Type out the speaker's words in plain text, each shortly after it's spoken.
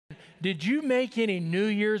did you make any New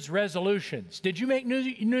Year's resolutions? Did you make New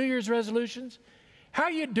Year's resolutions? How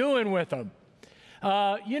are you doing with them?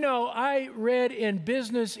 You know, I read in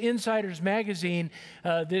Business Insider's magazine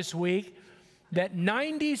this week that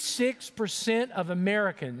 96% of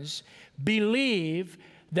Americans believe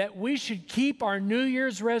that we should keep our New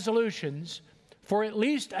Year's resolutions for at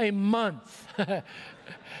least a month.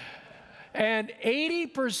 And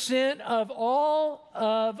 80% of all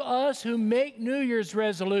of us who make New Year's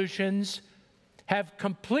resolutions have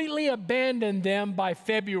completely abandoned them by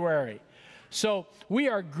February. So we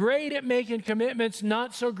are great at making commitments,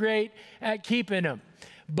 not so great at keeping them.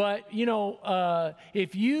 But, you know,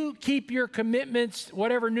 if you keep your commitments,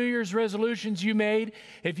 whatever New Year's resolutions you made,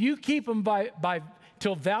 if you keep them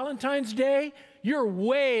till Valentine's Day, you're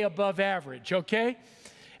way above average, okay?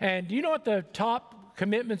 And do you know what the top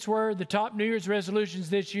commitments were, the top New Year's resolutions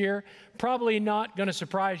this year? Probably not going to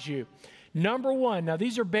surprise you. Number one, now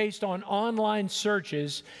these are based on online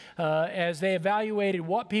searches as they evaluated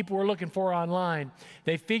what people were looking for online.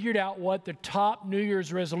 They figured out what the top New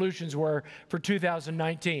Year's resolutions were for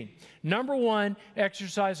 2019. Number one,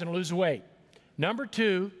 exercise and lose weight. Number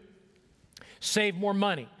two, save more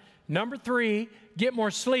money. Number three, get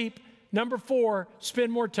more sleep. Number four,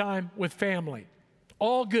 spend more time with family.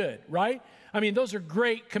 All good, right? I mean, those are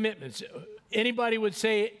great commitments. Anybody would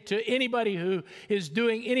say to anybody who is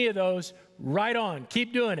doing any of those, right on,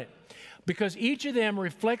 keep doing it. Because each of them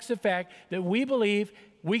reflects the fact that we believe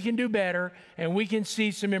we can do better and we can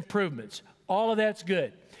see some improvements. All of that's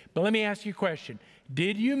good. But let me ask you a question.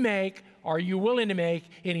 Did you make, are you willing to make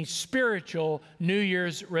any spiritual New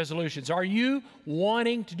Year's resolutions? Are you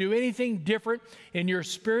wanting to do anything different in your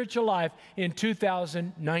spiritual life in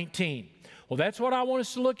 2019? Well, that's what I want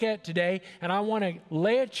us to look at today, and I want to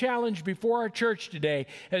lay a challenge before our church today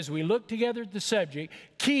as we look together at the subject,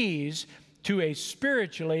 keys to a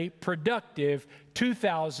spiritually productive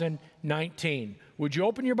 2019. Would you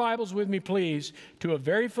open your Bibles with me, please, to a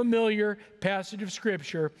very familiar passage of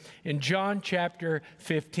Scripture in John chapter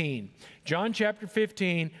 15. John chapter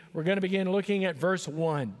 15, we're going to begin looking at verse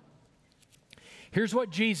 1. Here's what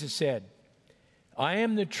Jesus said, "I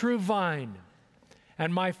am the true vine,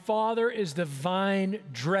 and my Father is the vine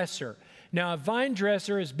dresser." Now, a vine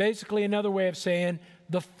dresser is basically another way of saying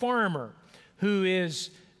the farmer who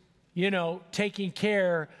is, you know, taking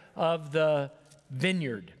care of the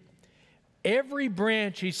vineyard. "Every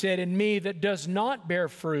branch," he said, "in me that does not bear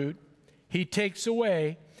fruit, he takes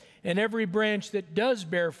away. And every branch that does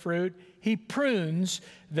bear fruit, he prunes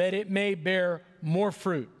that it may bear more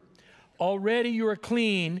fruit. Already you are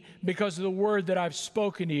clean because of the word that I've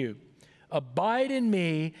spoken to you. Abide in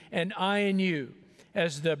me, and I in you.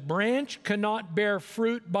 As the branch cannot bear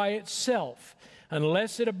fruit by itself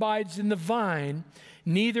unless it abides in the vine,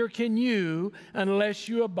 neither can you unless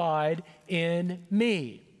you abide in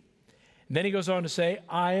me." And then he goes on to say,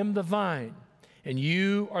 "I am the vine, and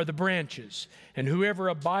you are the branches. And whoever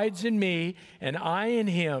abides in me, and I in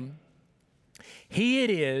him, he it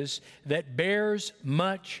is that bears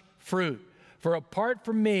much fruit. For apart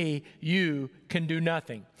from me, you can do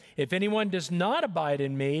nothing. If anyone does not abide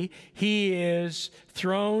in me, he is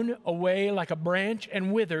thrown away like a branch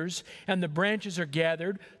and withers, and the branches are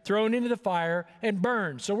gathered, thrown into the fire, and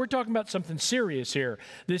burned." So we're talking about something serious here.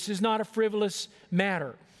 This is not a frivolous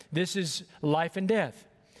matter. This is life and death.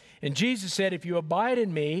 And Jesus said, "If you abide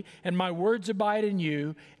in me, and my words abide in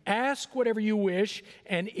you, ask whatever you wish,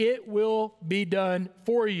 and it will be done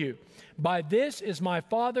for you. By this is my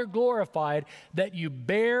Father glorified, that you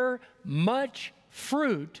bear much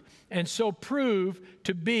fruit, and so prove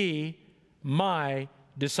to be my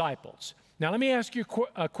disciples." Now, let me ask you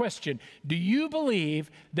a question. Do you believe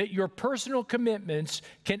that your personal commitments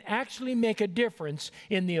can actually make a difference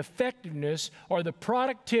in the effectiveness or the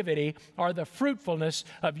productivity or the fruitfulness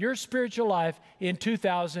of your spiritual life in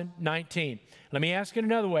 2019? Let me ask it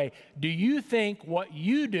another way. Do you think what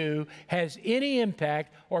you do has any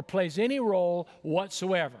impact or plays any role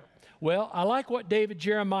whatsoever? Well, I like what David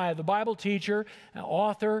Jeremiah, the Bible teacher,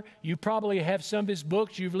 author, you probably have some of his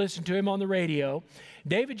books, you've listened to him on the radio.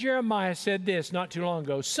 David Jeremiah said this not too long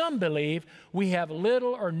ago: "Some believe we have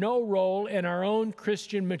little or no role in our own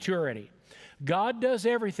Christian maturity. God does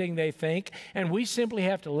everything, they think, and we simply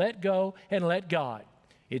have to let go and let God.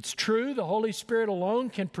 It's true, the Holy Spirit alone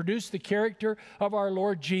can produce the character of our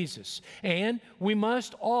Lord Jesus, and we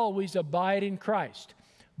must always abide in Christ.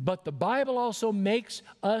 But the Bible also makes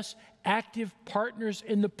us active partners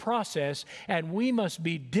in the process, and we must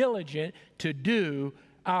be diligent to do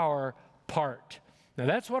our part." Now,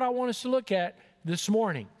 that's what I want us to look at this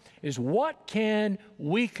morning. is what can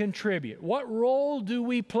we contribute? What role do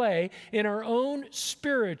we play in our own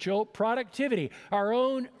spiritual productivity, our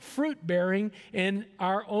own fruit bearing in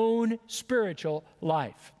our own spiritual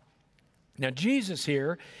life? Now, Jesus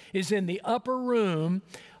here is in the upper room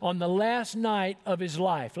on the last night of his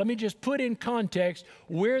life. Let me just put in context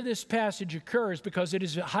where this passage occurs, because it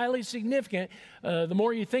is highly significant the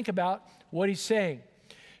more you think about what he's saying.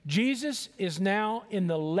 Jesus is now in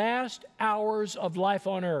the last hours of life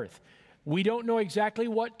on earth. We don't know exactly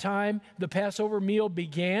what time the Passover meal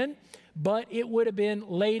began, but it would have been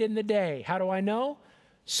late in the day. How do I know?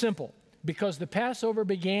 Simple. Because the Passover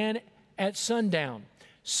began at sundown.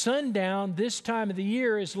 Sundown this time of the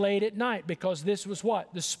year is late at night, because this was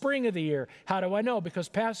what? The spring of the year. How do I know? Because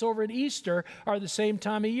Passover and Easter are the same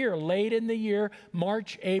time of year, late in the year,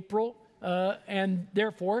 March, April, and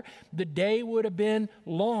therefore the day would have been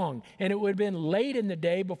long, and it would have been late in the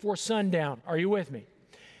day before sundown. Are you with me?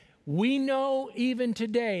 We know even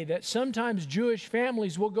today that sometimes Jewish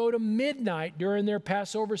families will go to midnight during their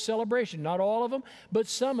Passover celebration. Not all of them, but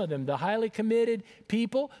some of them. The highly committed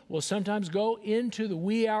people will sometimes go into the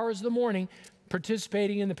wee hours of the morning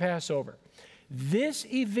participating in the Passover. This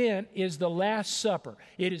event is the Last Supper.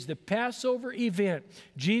 It is the Passover event.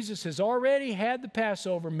 Jesus has already had the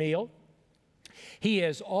Passover meal. He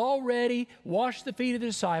has already washed the feet of the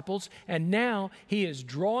disciples, and now he is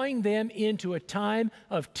drawing them into a time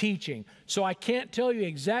of teaching. So I can't tell you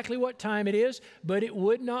exactly what time it is, but it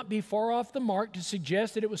would not be far off the mark to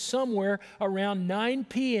suggest that it was somewhere around 9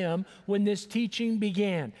 p.m. when this teaching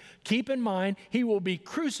began. Keep in mind, he will be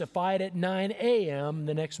crucified at 9 a.m.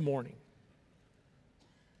 the next morning.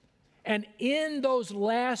 And in those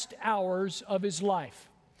last hours of his life,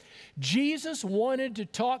 Jesus wanted to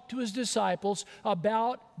talk to his disciples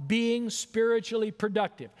about being spiritually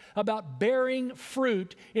productive, about bearing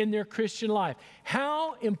fruit in their Christian life.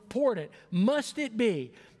 How important must it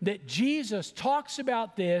be that Jesus talks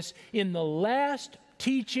about this in the last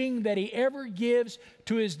teaching that he ever gives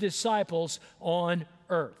to his disciples on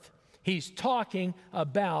earth? He's talking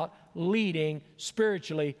about leading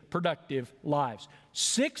spiritually productive lives.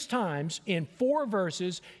 6 times in 4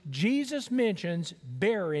 verses, Jesus mentions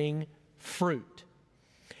bearing fruit.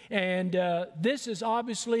 And this is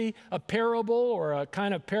obviously a parable or a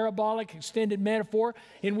kind of parabolic extended metaphor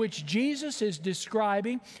in which Jesus is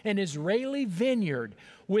describing an Israeli vineyard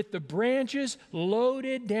with the branches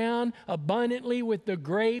loaded down abundantly with the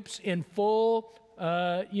grapes in full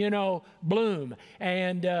bloom,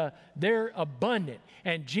 and they're abundant.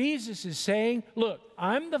 And Jesus is saying, look,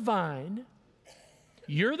 I'm the vine,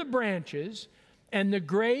 you're the branches, and the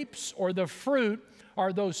grapes or the fruit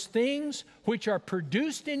are those things which are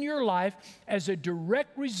produced in your life as a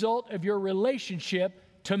direct result of your relationship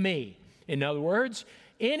to me. In other words,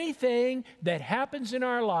 anything that happens in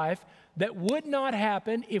our life that would not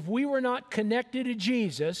happen if we were not connected to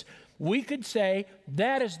Jesus, we could say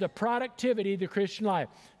that is the productivity of the Christian life.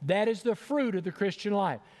 That is the fruit of the Christian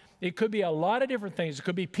life. It could be a lot of different things. It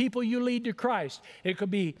could be people you lead to Christ. It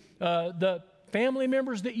could be the family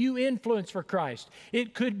members that you influence for Christ.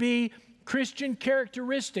 It could be Christian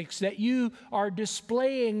characteristics that you are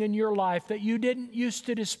displaying in your life that you didn't used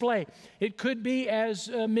to display. It could be, as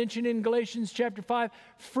mentioned in Galatians chapter 5,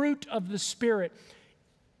 fruit of the Spirit.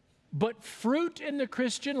 But fruit in the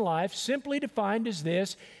Christian life, simply defined as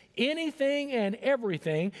this: anything and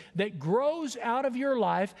everything that grows out of your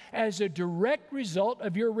life as a direct result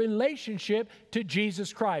of your relationship to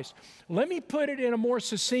Jesus Christ. Let me put it in a more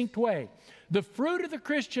succinct way. The fruit of the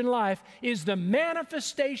Christian life is the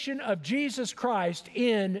manifestation of Jesus Christ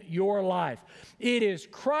in your life. It is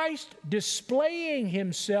Christ displaying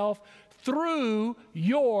himself through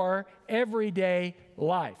your everyday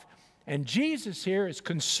life. And Jesus here is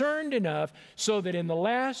concerned enough so that in the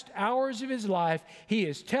last hours of his life, he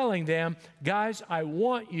is telling them, guys, I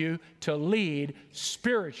want you to lead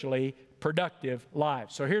spiritually productive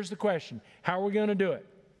lives. So here's the question. How are we going to do it?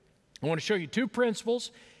 I want to show you 2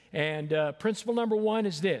 principles. And principle number 1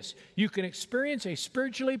 is this: you can experience a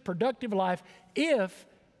spiritually productive life if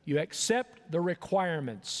you accept the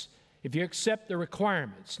requirements. If you accept the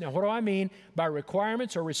requirements. Now, what do I mean by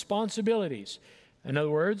requirements or responsibilities? In other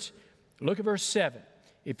words, look at verse 7.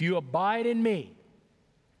 If you abide in me,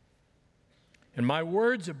 and my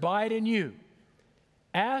words abide in you,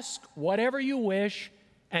 ask whatever you wish,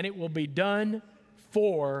 and it will be done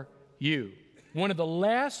for you. One of the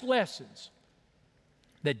last lessons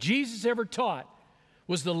that Jesus ever taught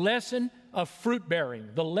was the lesson of fruit bearing,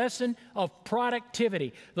 the lesson of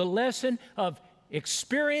productivity, the lesson of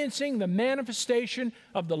experiencing the manifestation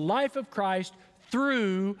of the life of Christ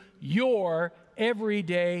through your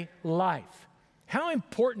everyday life. how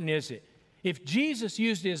important is it? If Jesus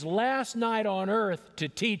used his last night on earth to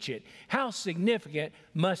teach it, how significant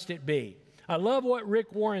must it be? I love what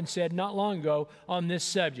Rick Warren said not long ago on this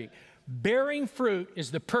subject. Bearing fruit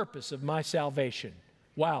is the purpose of my salvation.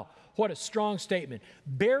 Wow, what a strong statement.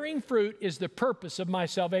 Bearing fruit is the purpose of my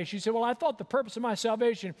salvation. You say, well, I thought the purpose of my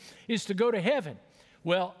salvation is to go to heaven.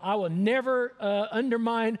 Well, I will never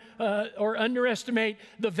undermine or underestimate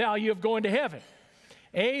the value of going to heaven.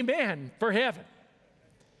 Amen for heaven.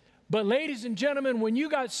 But ladies and gentlemen, when you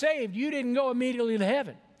got saved, you didn't go immediately to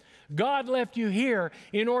heaven. God left you here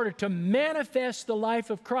in order to manifest the life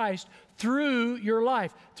of Christ through your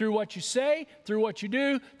life, through what you say, through what you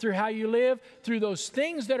do, through how you live, through those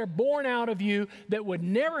things that are born out of you that would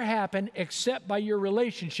never happen except by your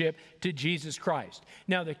relationship to Jesus Christ.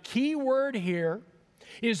 Now, the key word here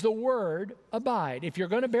is the word abide. If you're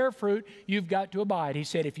going to bear fruit, you've got to abide. He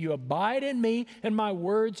said, if you abide in me and my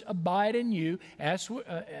words abide in you, ask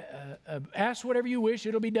whatever you wish,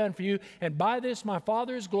 it'll be done for you. And by this my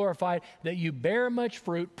Father is glorified, that you bear much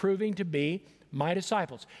fruit, proving to be my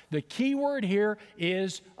disciples. The key word here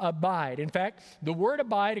is abide. In fact, the word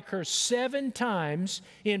abide occurs 7 times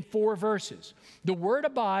in 4 verses. The word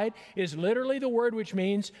abide is literally the word which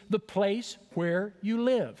means the place where you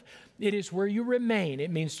live. It is where you remain. It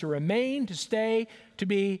means to remain, to stay, to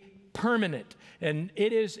be permanent. And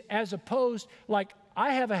it is as opposed, like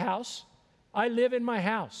I have a house, I live in my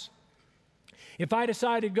house. If I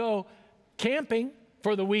decide to go camping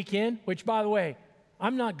for the weekend, which by the way,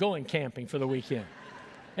 I'm not going camping for the weekend.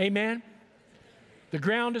 Amen? The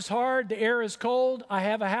ground is hard, the air is cold, I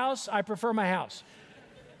have a house, I prefer my house.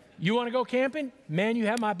 You want to go camping? Man, you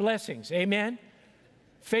have my blessings. Amen?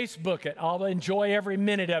 Facebook it. I'll enjoy every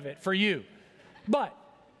minute of it for you. But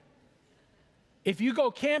if you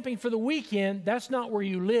go camping for the weekend, that's not where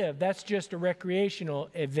you live. That's just a recreational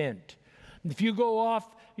event. If you go off,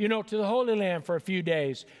 to the Holy Land for a few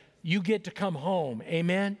days, you get to come home.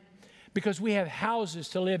 Amen? Because we have houses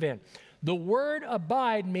to live in. The word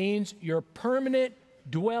abide means your permanent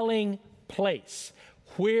dwelling place,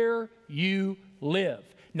 where you live.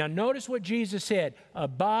 Now notice what Jesus said,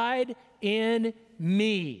 abide in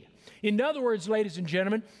me. In other words, ladies and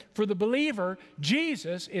gentlemen, for the believer,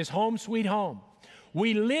 Jesus is home sweet home.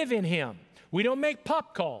 We live in him. We don't make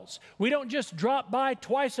pop calls. We don't just drop by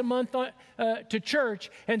twice a month to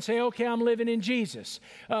church and say, okay, I'm living in Jesus.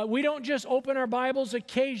 We don't just open our Bibles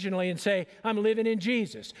occasionally and say, I'm living in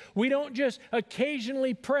Jesus. We don't just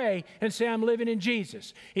occasionally pray and say, I'm living in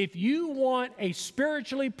Jesus. If you want a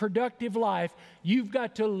spiritually productive life, you've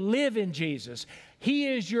got to live in Jesus. He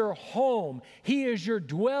is your home. He is your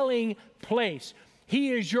dwelling place.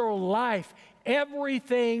 He is your life.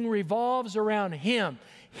 Everything revolves around him.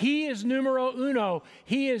 He is numero uno.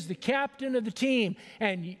 He is the captain of the team,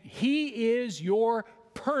 and he is your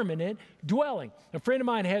permanent dwelling. A friend of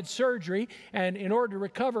mine had surgery, and in order to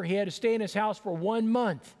recover, he had to stay in his house for 1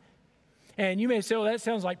 month. And you may say, well, that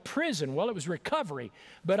sounds like prison. Well, it was recovery,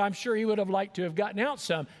 but I'm sure he would have liked to have gotten out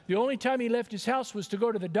some. The only time he left his house was to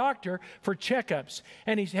go to the doctor for checkups,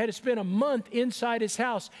 and he had to spend a month inside his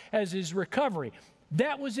house as his recovery.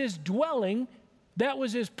 That was his dwelling. That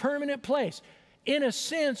was his permanent place. In a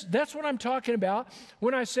sense, that's what I'm talking about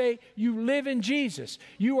when I say you live in Jesus.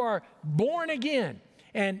 You are born again.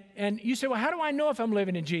 And you say, well, how do I know if I'm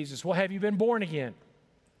living in Jesus? Well, have you been born again?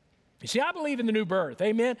 You see, I believe in the new birth.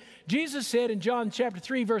 Amen. Jesus said in John chapter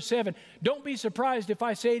 3, verse 7, don't be surprised if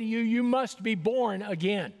I say to you, you must be born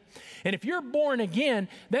again. And if you're born again,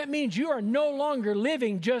 that means you are no longer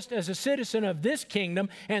living just as a citizen of this kingdom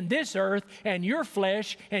and this earth and your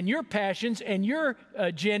flesh and your passions and your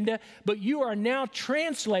agenda, but you are now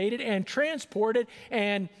translated and transported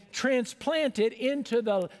and transplanted into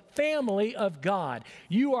the family of God.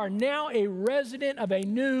 You are now a resident of a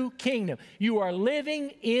new kingdom. You are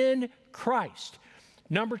living in Christ.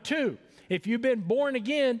 Number 2, if you've been born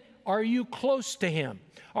again, are you close to him?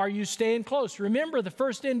 Are you staying close? Remember, the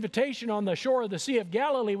first invitation on the shore of the Sea of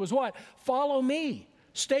Galilee was what? Follow me.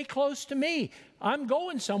 Stay close to me. I'm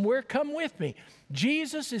going somewhere. Come with me.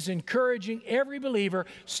 Jesus is encouraging every believer,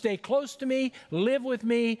 stay close to me, live with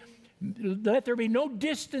me. Let there be no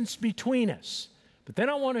distance between us. But then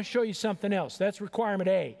I want to show you something else. That's requirement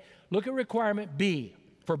A. Look at requirement B.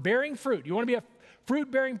 For bearing fruit. You want to be a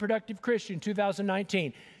fruit-bearing, productive Christian in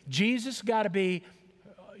 2019. Jesus got to be,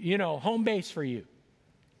 home base for you.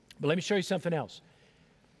 But let me show you something else.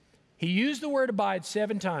 He used the word abide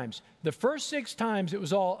 7 times. The first 6 times it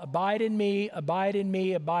was all abide in me, abide in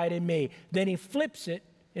me, abide in me. Then he flips it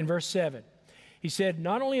in verse 7. He said,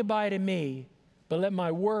 not only abide in me, but let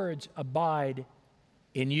my words abide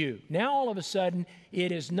in you. Now, all of a sudden,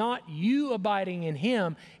 it is not you abiding in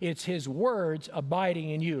him, it's his words abiding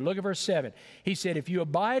in you. Look at verse 7. He said, if you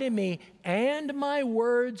abide in me and my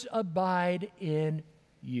words abide in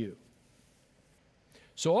you.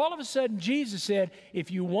 So all of a sudden, Jesus said,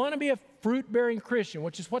 if you want to be a fruit-bearing Christian,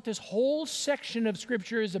 which is what this whole section of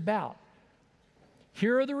Scripture is about,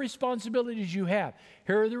 here are the responsibilities you have.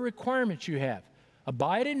 Here are the requirements you have.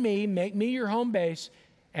 Abide in me, make me your home base,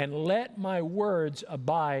 and let my words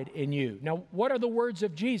abide in you. Now, what are the words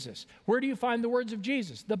of Jesus? Where do you find the words of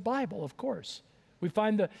Jesus? The Bible, of course. We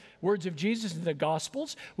find the words of Jesus in the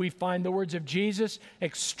Gospels. We find the words of Jesus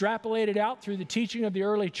extrapolated out through the teaching of the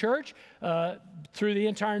early church, through the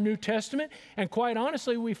entire New Testament. And quite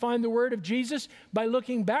honestly, we find the word of Jesus by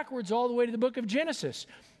looking backwards all the way to the book of Genesis.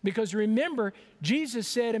 Because remember, Jesus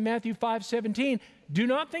said in Matthew 5:17, do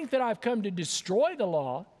not think that I've come to destroy the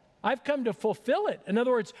law. I've come to fulfill it. In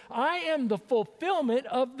other words, I am the fulfillment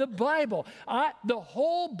of the Bible. The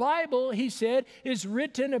whole Bible, he said, is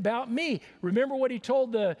written about me. Remember what he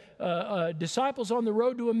told the disciples on the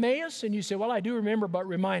road to Emmaus? And you say, well, I do remember, but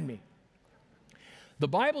remind me. The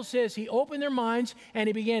Bible says he opened their minds and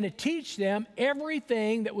he began to teach them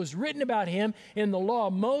everything that was written about him in the law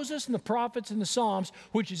of Moses and the prophets and the Psalms,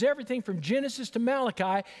 which is everything from Genesis to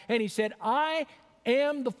Malachi. And he said, I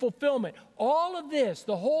am the fulfillment. All of this,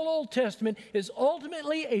 the whole Old Testament, is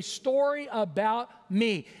ultimately a story about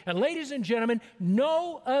me. And ladies and gentlemen,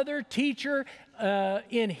 no other teacher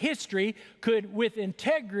in history could, with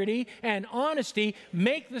integrity and honesty,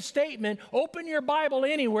 make the statement, open your Bible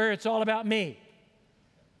anywhere, it's all about me.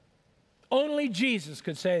 Only Jesus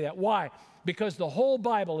could say that. Why? Because the whole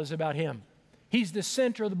Bible is about him. He's the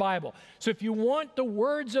center of the Bible. So if you want the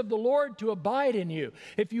words of the Lord to abide in you,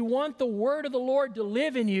 if you want the word of the Lord to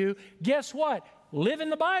live in you, guess what? Live in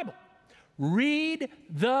the Bible. Read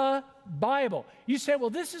the Bible. You say, well,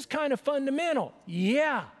 this is kind of fundamental.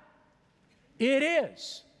 Yeah, it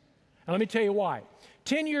is. And let me tell you why.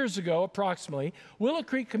 10 years ago, approximately, Willow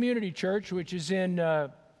Creek Community Church, which is in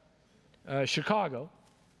Chicago,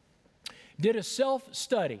 did a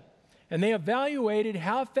self-study. And they evaluated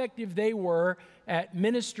how effective they were at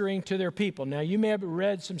ministering to their people. Now, you may have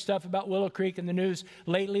read some stuff about Willow Creek in the news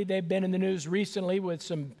lately. They've been in the news recently with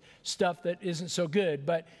some stuff that isn't so good.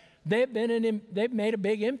 But they've made a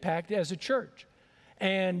big impact as a church.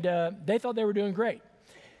 And they thought they were doing great.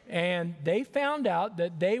 And they found out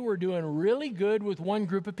that they were doing really good with one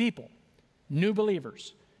group of people, new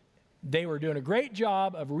believers. They were doing a great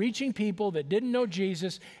job of reaching people that didn't know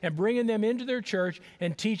Jesus and bringing them into their church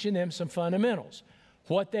and teaching them some fundamentals.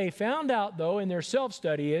 What they found out, though, in their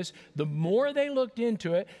self-study is the more they looked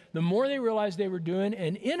into it, the more they realized they were doing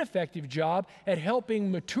an ineffective job at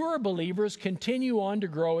helping mature believers continue on to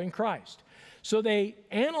grow in Christ. So they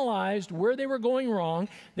analyzed where they were going wrong.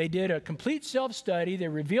 They did a complete self-study. They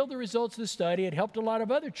revealed the results of the study. It helped a lot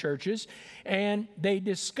of other churches. And they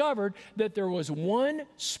discovered that there was one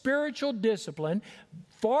spiritual discipline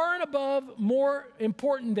far and above more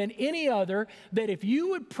important than any other, that if you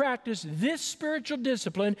would practice this spiritual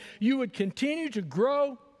discipline, you would continue to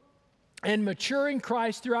grow and mature in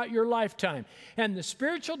Christ throughout your lifetime. And the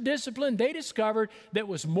spiritual discipline they discovered that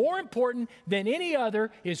was more important than any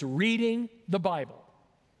other is reading the Bible.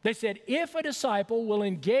 They said if a disciple will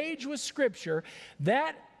engage with Scripture,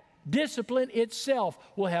 that discipline itself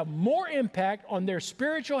will have more impact on their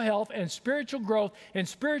spiritual health and spiritual growth and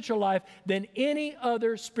spiritual life than any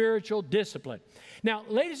other spiritual discipline. Now,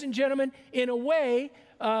 ladies and gentlemen, in a way,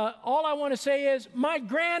 all I want to say is my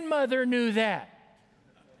grandmother knew that.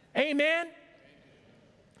 Amen?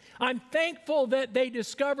 I'm thankful that they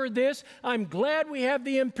discovered this. I'm glad we have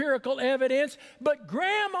the empirical evidence. But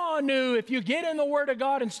Grandma knew if you get in the Word of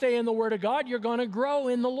God and stay in the Word of God, you're going to grow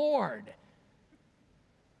in the Lord.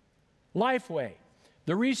 Lifeway,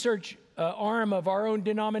 the research arm of our own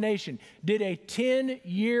denomination, did a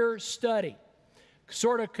 10-year study,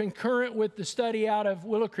 sort of concurrent with the study out of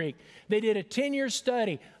Willow Creek. They did a 10-year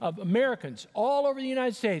study of Americans all over the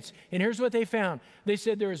United States. And here's what they found. They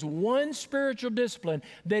said there is one spiritual discipline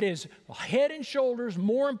that is head and shoulders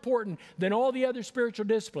more important than all the other spiritual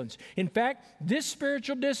disciplines. In fact, this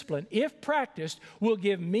spiritual discipline, if practiced, will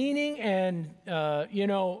give meaning and,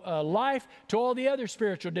 life to all the other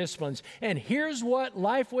spiritual disciplines. And here's what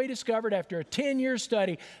Lifeway discovered after a 10-year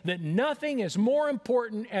study, that nothing is more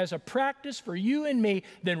important as a practice for you and me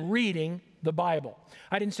than reading the Bible.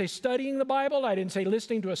 I didn't say studying the Bible. I didn't say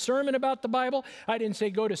listening to a sermon about the Bible. I didn't say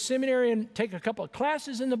go to seminary and take a couple of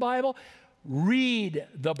classes in the Bible. Read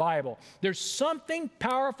the Bible. There's something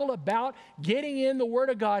powerful about getting in the Word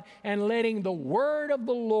of God and letting the Word of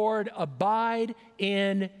the Lord abide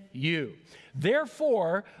in you.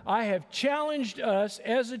 Therefore, I have challenged us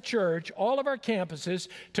as a church, all of our campuses,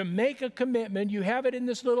 to make a commitment. You have it in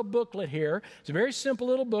this little booklet here. It's a very simple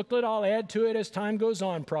little booklet. I'll add to it as time goes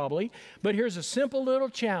on probably. But here's a simple little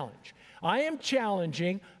challenge. I am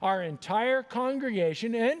challenging our entire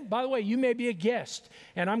congregation, and by the way, you may be a guest,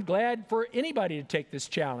 and I'm glad for anybody to take this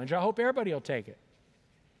challenge. I hope everybody will take it.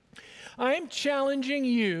 I am challenging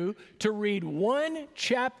you to read one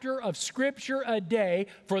chapter of Scripture a day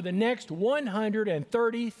for the next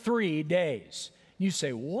 133 days. You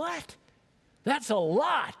say, what? That's a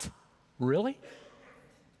lot. Really?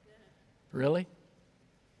 Really?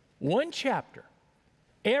 One chapter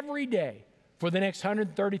every day for the next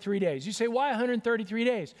 133 days. You say, why 133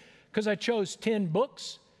 days? Because I chose 10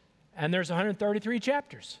 books, and there's 133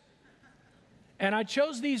 chapters. And I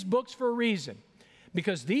chose these books for a reason.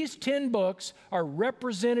 Because these 10 books are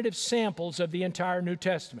representative samples of the entire New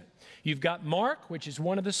Testament. You've got Mark, which is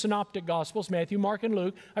one of the synoptic Gospels, Matthew, Mark, and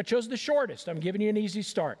Luke. I chose the shortest. I'm giving you an easy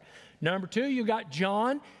start. Number 2, you've got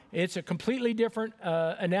John. It's a completely different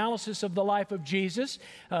analysis of the life of Jesus.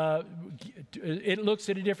 It looks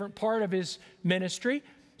at a different part of his ministry.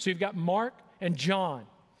 So you've got Mark and John.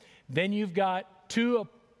 Then you've got the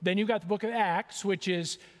book of Acts, which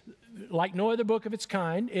is like no other book of its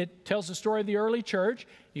kind. It tells the story of the early church.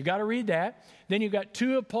 You've got to read that. Then you've got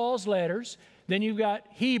 2 of Paul's letters. Then you've got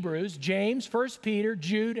Hebrews, James, 1 Peter,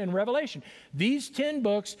 Jude, and Revelation. These 10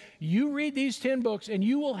 books, you read these 10 books, and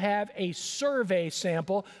you will have a survey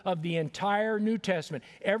sample of the entire New Testament.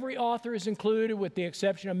 Every author is included with the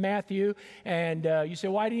exception of Matthew. And you say,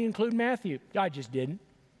 why did you include Matthew? I just didn't.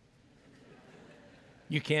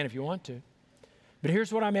 You can if you want to. But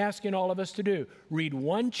here's what I'm asking all of us to do. Read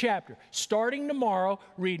one chapter. Starting tomorrow,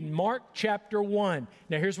 read Mark chapter 1.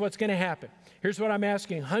 Now, here's what's going to happen. Here's what I'm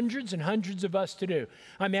asking hundreds and hundreds of us to do.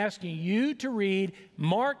 I'm asking you to read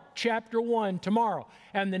Mark chapter 1 tomorrow,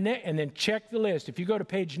 and then check the list. If you go to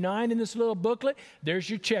page 9 in this little booklet, there's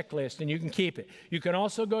your checklist, and you can keep it. You can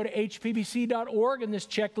also go to hpbc.org, and this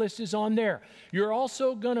checklist is on there. You're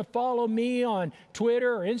also going to follow me on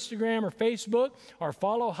Twitter or Instagram or Facebook, or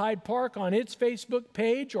follow Hyde Park on its Facebook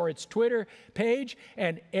page or its Twitter page,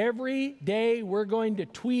 and every day we're going to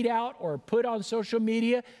tweet out or put on social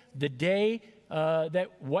media the day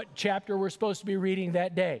what chapter we're supposed to be reading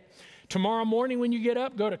that day. Tomorrow morning when you get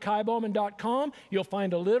up, go to kiebowman.com. You'll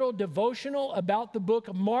find a little devotional about the book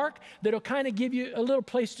of Mark that'll kind of give you a little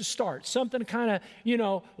place to start, something to kind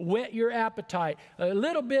of, whet your appetite, a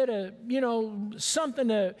little bit of, something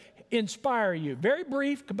to inspire you. Very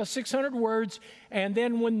brief, about 600 words. And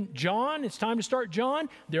then when it's time to start John,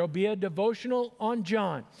 there'll be a devotional on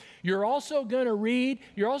John. You're also going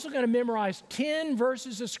to memorize 10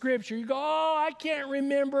 verses of Scripture. You go, I can't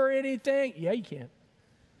remember anything. Yeah, you can.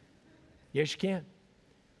 Yes, you can.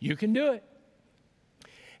 You can do it.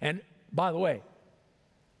 And by the way,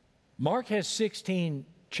 Mark has 16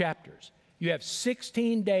 chapters. You have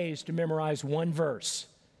 16 days to memorize one verse.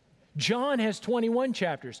 John has 21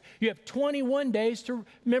 chapters. You have 21 days to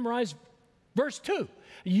memorize verse 2.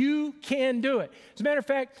 You can do it. As a matter of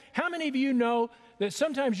fact, how many of you know that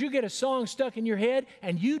sometimes you get a song stuck in your head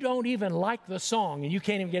and you don't even like the song and you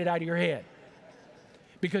can't even get it out of your head?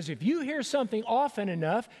 Because if you hear something often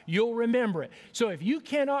enough, you'll remember it. So if you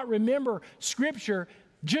cannot remember Scripture,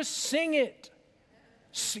 just sing it.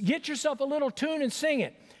 Get yourself a little tune and sing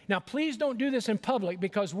it. Now, please don't do this in public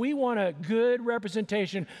because we want a good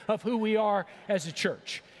representation of who we are as a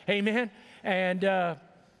church. Amen?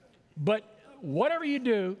 But whatever you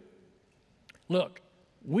do, look,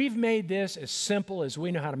 we've made this as simple as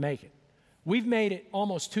we know how to make it. We've made it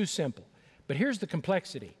almost too simple. But here's the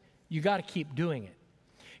complexity. You got to keep doing it.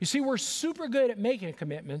 You see, we're super good at making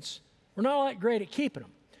commitments. We're not all that great at keeping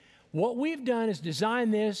them. What we've done is design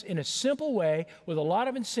this in a simple way with a lot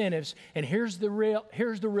of incentives, and here's the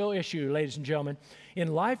real issue, ladies and gentlemen. In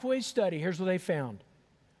Lifeway's study, here's what they found.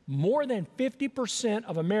 More than 50%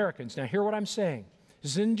 of Americans, now hear what I'm saying.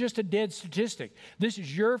 This isn't just a dead statistic. This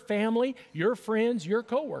is your family, your friends, your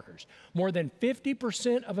coworkers. More than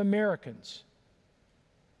 50% of Americans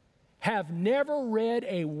have never read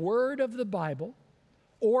a word of the Bible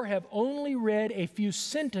or have only read a few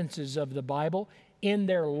sentences of the Bible in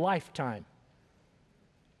their lifetime.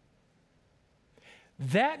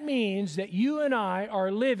 That means that you and I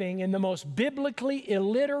are living in the most biblically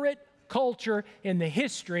illiterate culture in the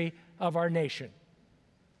history of our nation.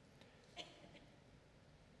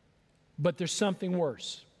 But there's something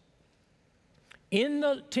worse. In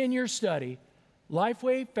the 10-year study,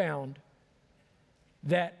 Lifeway found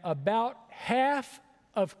that about half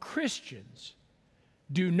of Christians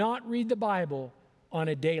do not read the Bible on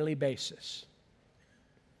a daily basis.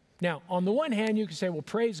 Now, on the one hand, you can say, well,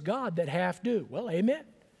 praise God that half do. Well, amen.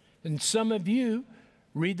 And some of you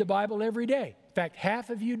read the Bible every day. In fact,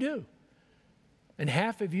 half of you do. And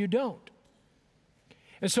half of you don't.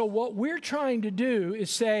 And so what we're trying to do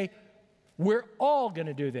is say, we're all going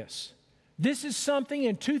to do this. This is something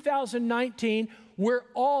in 2019 we're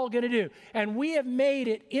all going to do. And we have made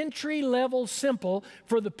it entry-level simple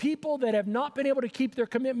for the people that have not been able to keep their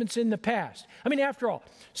commitments in the past. I mean, after all,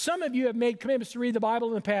 some of you have made commitments to read the Bible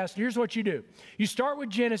in the past. Here's what you do. You start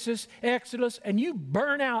with Genesis, Exodus, and you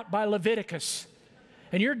burn out by Leviticus.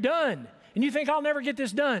 And you're done. And you think, I'll never get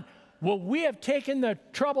this done. Well, we have taken the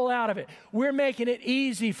trouble out of it. We're making it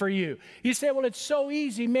easy for you. You say, well, it's so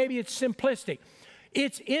easy. Maybe it's simplistic.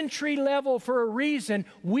 It's entry level for a reason.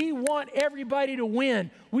 We want everybody to win.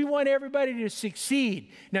 We want everybody to succeed.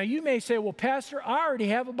 Now, you may say, well, Pastor, I already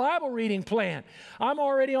have a Bible reading plan. I'm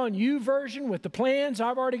already on YouVersion with the plans.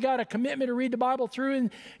 I've already got a commitment to read the Bible through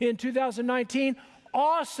in 2019.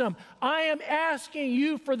 Awesome. I am asking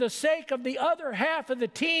you, for the sake of the other half of the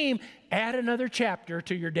team, add another chapter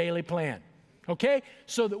to your daily plan. Okay?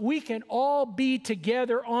 So that we can all be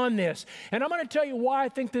together on this. And I'm going to tell you why I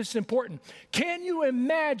think this is important. Can you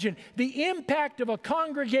imagine the impact of a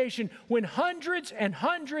congregation when hundreds and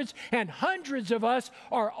hundreds and hundreds of us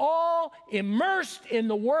are all immersed in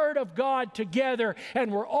the Word of God together,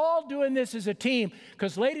 and we're all doing this as a team?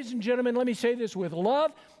 Because, ladies and gentlemen, let me say this with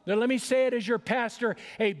love. Let me say it as your pastor.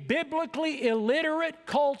 A biblically illiterate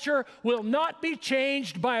culture will not be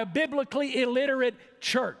changed by a biblically illiterate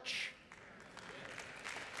church.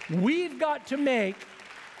 We've got to make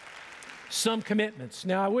some commitments.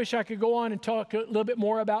 Now, I wish I could go on and talk a little bit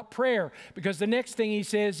more about prayer, because the next thing he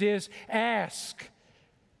says is ask.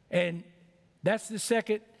 And that's the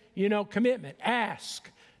second, commitment. Ask.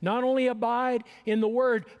 Not only abide in the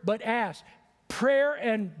Word, but ask. Prayer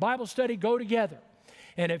and Bible study go together.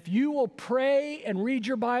 And if you will pray and read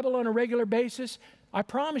your Bible on a regular basis, I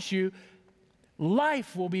promise you,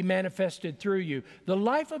 life will be manifested through you. The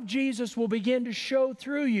life of Jesus will begin to show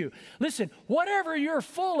through you. Listen, whatever you're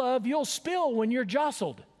full of, you'll spill when you're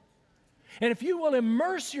jostled. And if you will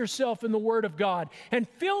immerse yourself in the Word of God and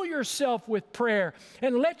fill yourself with prayer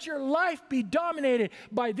and let your life be dominated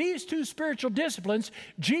by these two spiritual disciplines,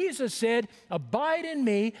 Jesus said, abide in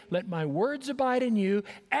me, let my words abide in you,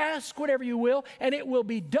 ask whatever you will, and it will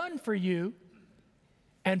be done for you.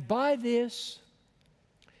 And by this,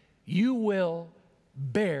 you will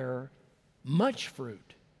bear much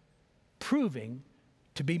fruit, proving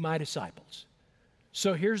to be my disciples.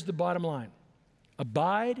 So here's the bottom line.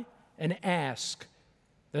 Abide and ask.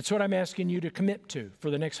 That's what I'm asking you to commit to for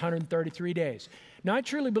the next 133 days. Now, I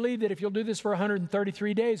truly believe that if you'll do this for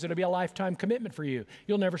 133 days, it'll be a lifetime commitment for you.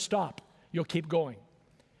 You'll never stop. You'll keep going.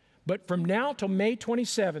 But from now till May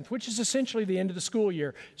 27th, which is essentially the end of the school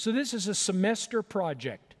year, so this is a semester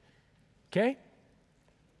project, okay?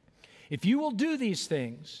 If you will do these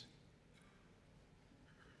things,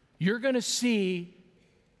 you're going to see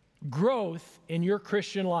growth in your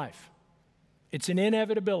Christian life. It's an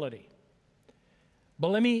inevitability. But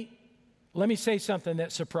let me say something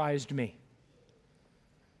that surprised me.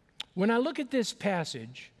 When I look at this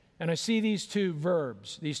passage and I see these two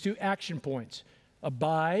verbs, these two action points,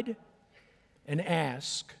 abide and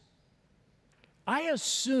ask, I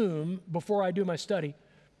assume before I do my study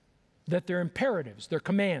that they're imperatives, they're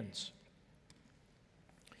commands.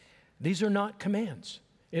 These are not commands.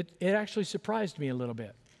 It actually surprised me a little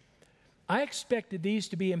bit. I expected these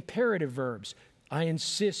to be imperative verbs. I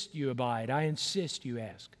insist you abide. I insist you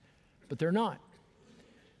ask. But they're not.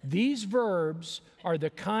 These verbs are the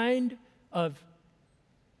kind of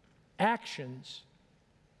actions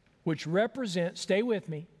which represent, stay with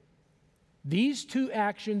me, these two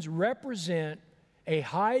actions represent a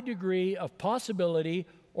high degree of possibility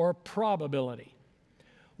or probability.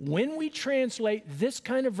 When we translate this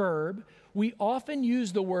kind of verb, we often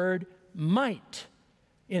use the word might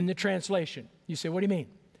in the translation. You say, what do you mean?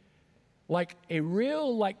 Like a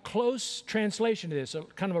real, close translation to this,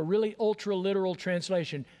 kind of a really ultra-literal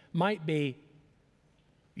translation might be,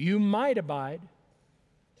 you might abide,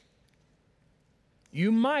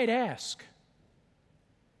 you might ask.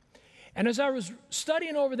 And as I was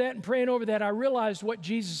studying over that and praying over that, I realized what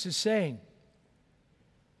Jesus is saying.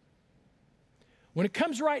 When it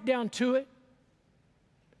comes right down to it,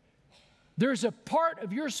 there's a part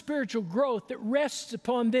of your spiritual growth that rests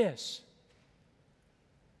upon this.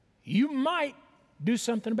 You might do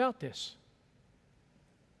something about this.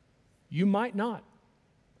 You might not.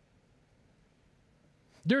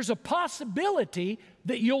 There's a possibility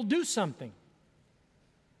that you'll do something.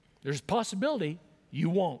 There's a possibility you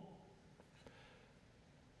won't.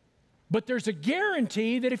 But there's a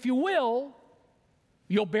guarantee that if you will,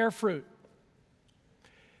 you'll bear fruit.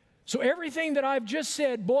 So everything that I've just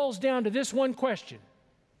said boils down to this one question.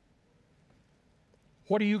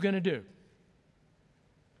 What are you going to do?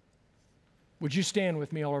 Would you stand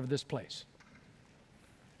with me all over this place?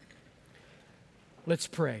 Let's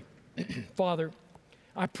pray. Father,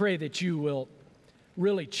 I pray that you will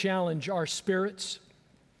really challenge our spirits,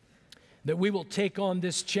 that we will take on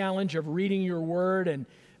this challenge of reading your word and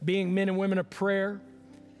being men and women of prayer,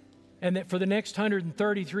 and that for the next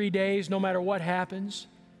 133 days, no matter what happens,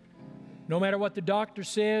 no matter what the doctor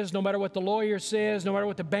says, no matter what the lawyer says, no matter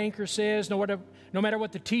what the banker says, no matter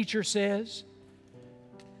what the teacher says,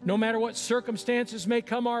 no matter what circumstances may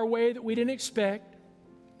come our way that we didn't expect,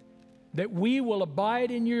 that we will abide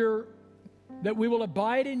in you, that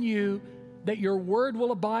your word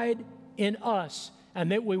will abide in us,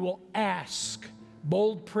 and that we will ask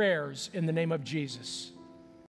bold prayers in the name of Jesus.